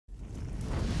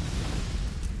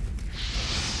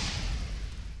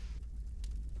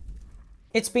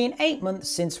It's been 8 months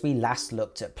since we last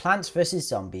looked at Plants vs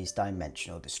Zombies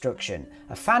Dimensional Destruction,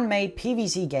 a fan-made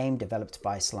PvZ game developed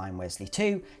by Slijimwesly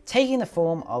 2, taking the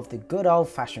form of the good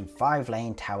old-fashioned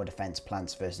 5-lane tower defense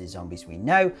Plants vs Zombies we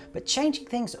know, but changing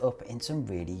things up in some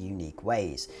really unique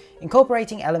ways.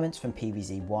 Incorporating elements from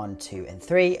PvZ 1, 2 and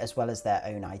 3 as well as their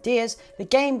own ideas, the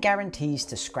game guarantees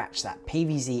to scratch that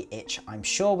PvZ itch I'm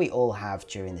sure we all have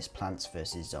during this Plants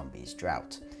vs Zombies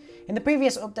drought. In the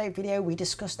previous update video, we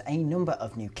discussed a number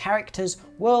of new characters,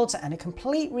 worlds, and a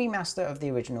complete remaster of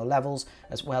the original levels,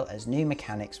 as well as new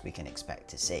mechanics we can expect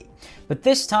to see. But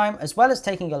this time, as well as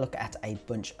taking a look at a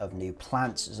bunch of new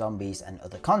plants, zombies, and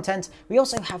other content, we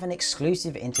also have an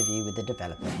exclusive interview with the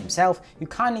developer himself, who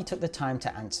kindly took the time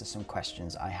to answer some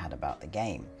questions I had about the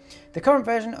game. The current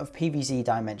version of PvZ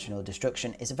Dimensional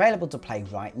Destruction is available to play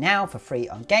right now for free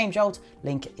on Gamejolt,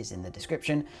 link is in the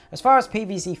description. As far as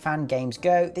PvZ fan games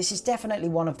go, this is definitely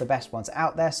one of the best ones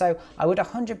out there, so I would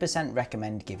 100%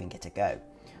 recommend giving it a go.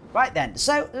 Right then,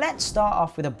 so let's start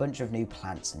off with a bunch of new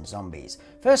plants and zombies.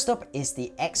 First up is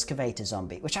the excavator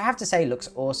zombie, which I have to say looks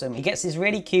awesome. He gets this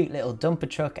really cute little dumper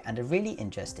truck and a really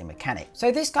interesting mechanic.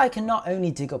 So this guy can not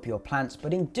only dig up your plants,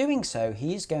 but in doing so,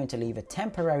 he is going to leave a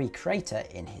temporary crater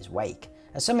in his wake.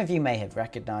 As some of you may have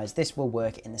recognised, this will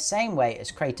work in the same way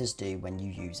as craters do when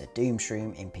you use a doom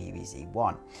shroom in PvZ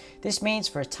 1. This means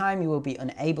for a time you will be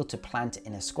unable to plant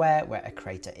in a square where a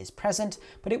crater is present,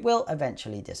 but it will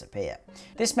eventually disappear.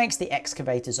 This makes the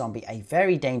excavator zombie a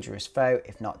very dangerous foe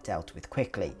if not dealt with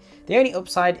quickly. The only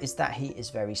upside is that he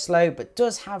is very slow, but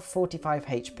does have 45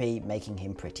 HP, making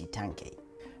him pretty tanky.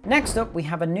 Next up, we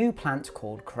have a new plant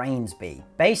called Crane's Bee.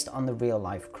 Based on the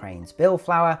real-life crane's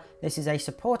billflower, this is a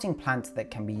supporting plant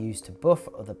that can be used to buff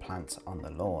other plants on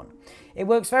the lawn. It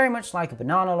works very much like a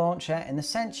banana launcher in the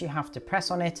sense you have to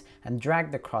press on it and drag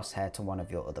the crosshair to one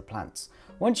of your other plants.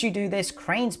 Once you do this,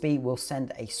 Crane's Bee will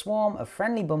send a swarm of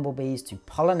friendly bumblebees to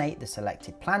pollinate the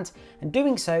selected plant, and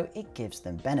doing so, it gives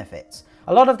them benefits.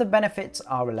 A lot of the benefits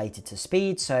are related to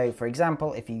speed, so for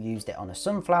example, if you used it on a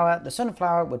sunflower, the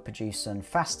sunflower would produce sun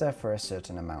faster for a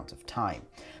certain amount of time.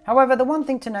 However, the one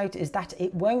thing to note is that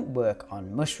it won't work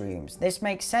on mushrooms. This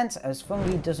makes sense as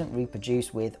fungi doesn't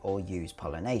reproduce with or use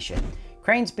pollination.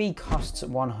 Crane's Bee costs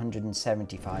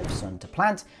 175 sun to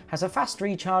plant, has a fast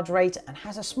recharge rate, and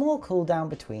has a small cooldown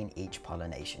between each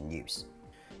pollination use.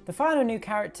 The final new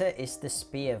character is the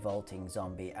spear vaulting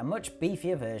zombie, a much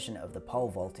beefier version of the pole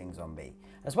vaulting zombie.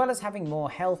 As well as having more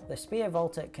health, the spear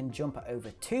vaulter can jump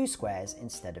over 2 squares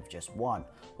instead of just 1.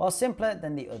 While simpler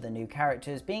than the other new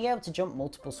characters, being able to jump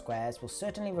multiple squares will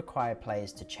certainly require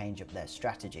players to change up their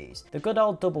strategies. The good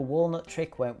old double walnut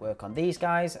trick won't work on these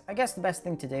guys. I guess the best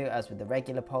thing to do, as with the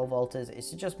regular pole vaulters, is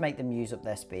to just make them use up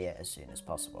their spear as soon as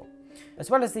possible.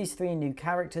 As well as these 3 new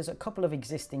characters, a couple of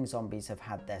existing zombies have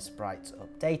had their sprites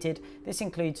updated. This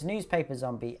includes Newspaper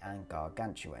Zombie and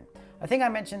Gargantuan. I think I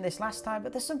mentioned this last time,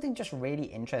 but there's something just really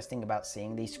interesting about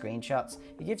seeing these screenshots.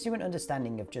 It gives you an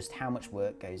understanding of just how much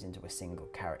work goes into a single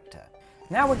character.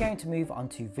 Now we're going to move on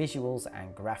to visuals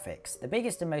and graphics. The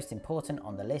biggest and most important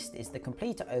on the list is the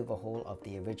complete overhaul of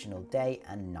the original day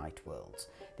and night worlds.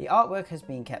 The artwork has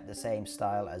been kept the same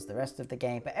style as the rest of the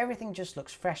game, but everything just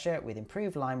looks fresher with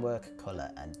improved line work,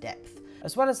 colour and depth.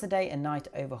 As well as the day and night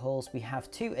overhauls, we have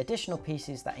 2 additional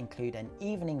pieces that include an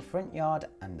evening front yard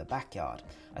and the backyard.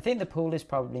 I think the pool is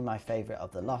probably my favourite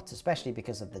of the lot, especially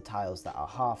because of the tiles that are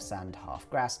half sand, half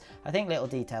grass. I think little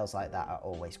details like that are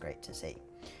always great to see.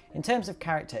 In terms of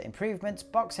character improvements,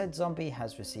 Boxhead Zombie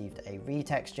has received a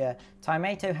retexture,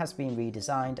 Tomato has been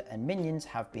redesigned, and minions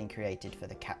have been created for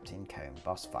the Captain Cone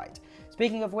boss fight.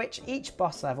 Speaking of which, each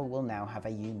boss level will now have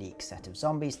a unique set of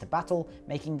zombies to battle,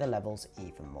 making the levels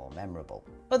even more memorable.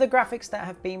 Other graphics that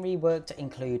have been reworked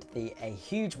include a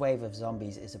huge wave of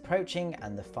zombies is approaching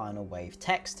and the final wave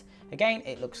text. Again,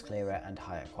 it looks clearer and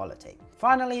higher quality.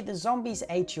 Finally, the Zombies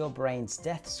Ate Your Brains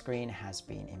death screen has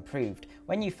been improved.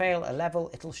 When you fail a level,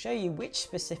 it'll show you which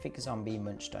specific zombie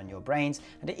munched on your brains,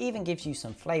 and it even gives you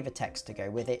some flavour text to go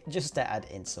with it, just to add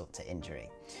insult to injury.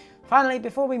 Finally,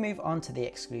 before we move on to the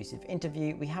exclusive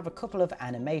interview, we have a couple of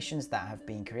animations that have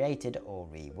been created or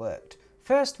reworked.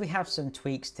 First, we have some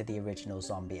tweaks to the original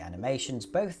zombie animations.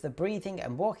 Both the breathing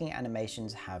and walking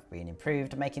animations have been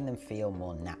improved, making them feel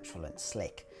more natural and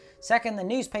slick. Second, the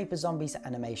newspaper zombies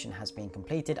animation has been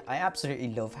completed. I absolutely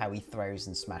love how he throws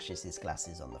and smashes his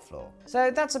glasses on the floor. So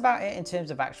that's about it in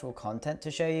terms of actual content to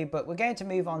show you, but we're going to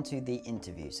move on to the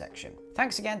interview section.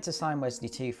 Thanks again to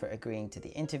Slijimwesly 2 for agreeing to the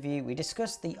interview. We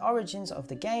discussed the origins of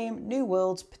the game, new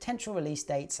worlds, potential release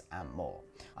dates, and more.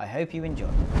 I hope you enjoy.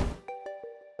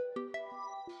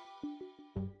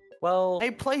 Well, I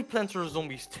played Plants vs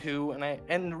Zombies 2,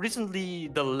 and recently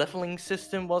the leveling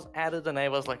system was added, and I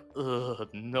was like, ugh,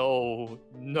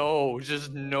 no,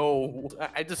 just no.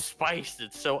 I despised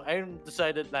it, so I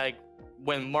decided, like,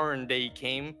 when modern day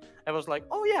came, I was like,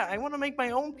 oh yeah, I want to make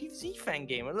my own PvZ fan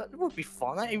game. That would be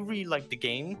fun. I really like the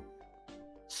game.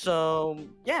 So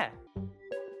yeah.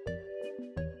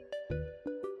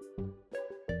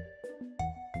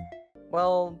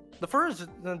 Well, the first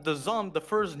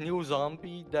new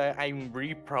zombie that I'm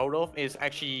really proud of is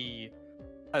actually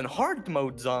a hard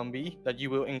mode zombie that you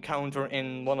will encounter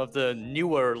in one of the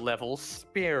newer levels,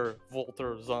 Spear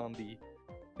Volter Zombie.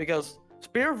 Because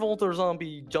Spear Volter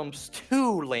Zombie jumps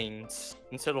 2 lanes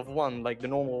instead of 1, like the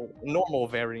normal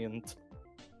variant.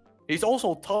 He's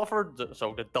also tougher,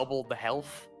 so the double the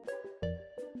health.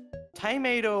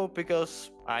 Tomato, because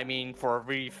I mean, for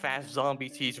really fast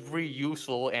zombies, he's really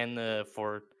useful, and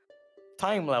for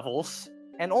time levels.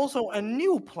 And also a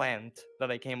new plant that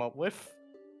I came up with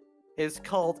is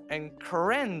called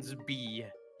Bee.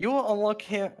 You will unlock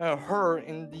her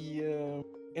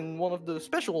in one of the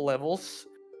special levels.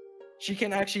 She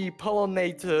can actually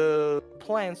pollinate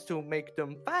plants to make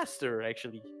them faster,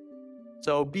 actually.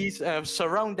 So bees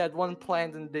surround that one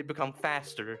plant and they become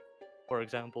faster, for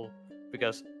example,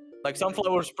 because like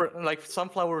sunflowers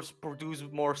produce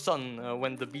more sun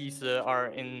when the bees are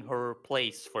in her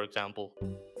place, for example.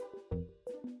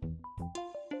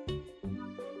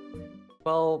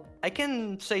 Well, I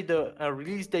can say the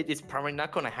release date is probably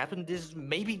not gonna happen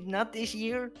maybe not this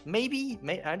year, maybe,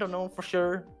 I don't know for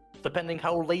sure, depending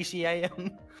how lazy I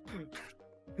am,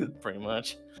 pretty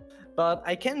much. But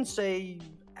I can say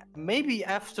maybe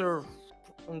after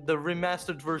the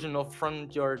remastered version of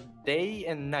Front Yard Day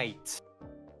and Night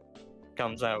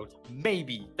comes out.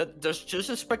 Maybe. That's just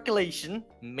a speculation.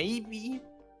 Maybe.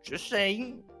 Just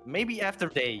saying. Maybe after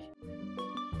Day.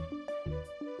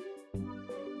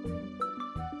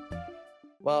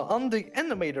 Well, on the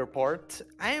animator part,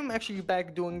 I am actually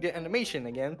back doing the animation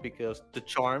again because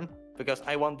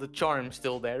I want the charm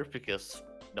still there, because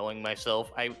knowing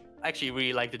myself, I actually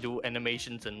really like to do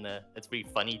animations, and it's really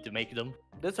funny to make them.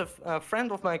 There's a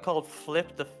friend of mine called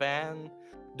Flip the Fan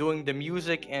doing the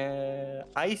music, and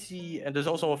there's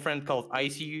also a friend called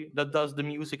Icy that does the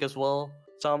music as well.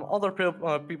 Some other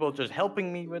people just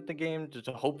helping me with the game, just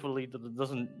hopefully that it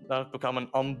doesn't become an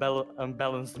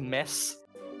unbalanced mess.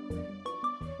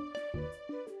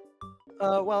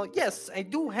 Well, yes, I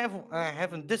do have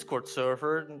a Discord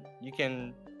server. You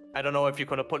can, I don't know if you're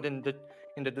gonna put in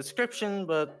the description,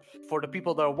 but for the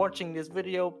people that are watching this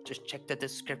video, just check the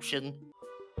description.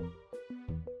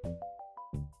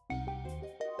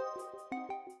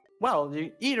 Well,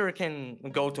 you either can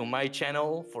go to my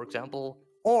channel, for example,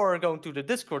 or go to the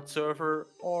Discord server,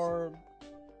 or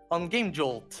on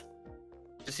Gamejolt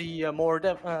to see more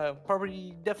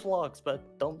probably devlogs,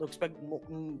 but don't expect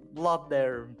a lot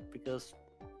there, because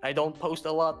I don't post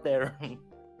a lot there.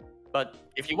 But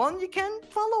if you want, you can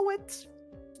follow it.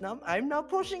 No, I'm not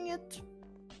pushing it.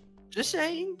 Just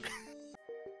saying.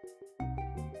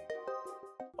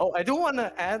 Oh, I do want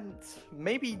to add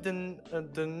maybe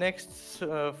the next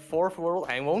fourth world.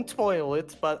 I won't spoil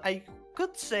it, but I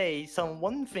could say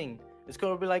one thing. It's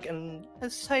gonna be like a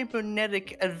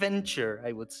cybernetic adventure,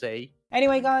 I would say.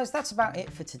 Anyway guys, that's about it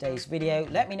for today's video.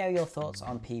 Let me know your thoughts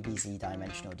on PvZ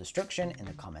Dimensional Destruction in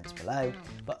the comments below.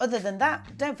 But other than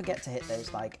that, don't forget to hit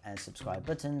those like and subscribe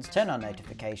buttons, turn on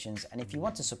notifications, and if you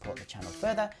want to support the channel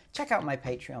further, check out my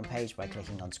Patreon page by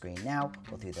clicking on screen now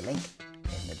or through the link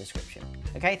in the description.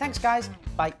 Okay, thanks guys,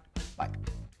 bye.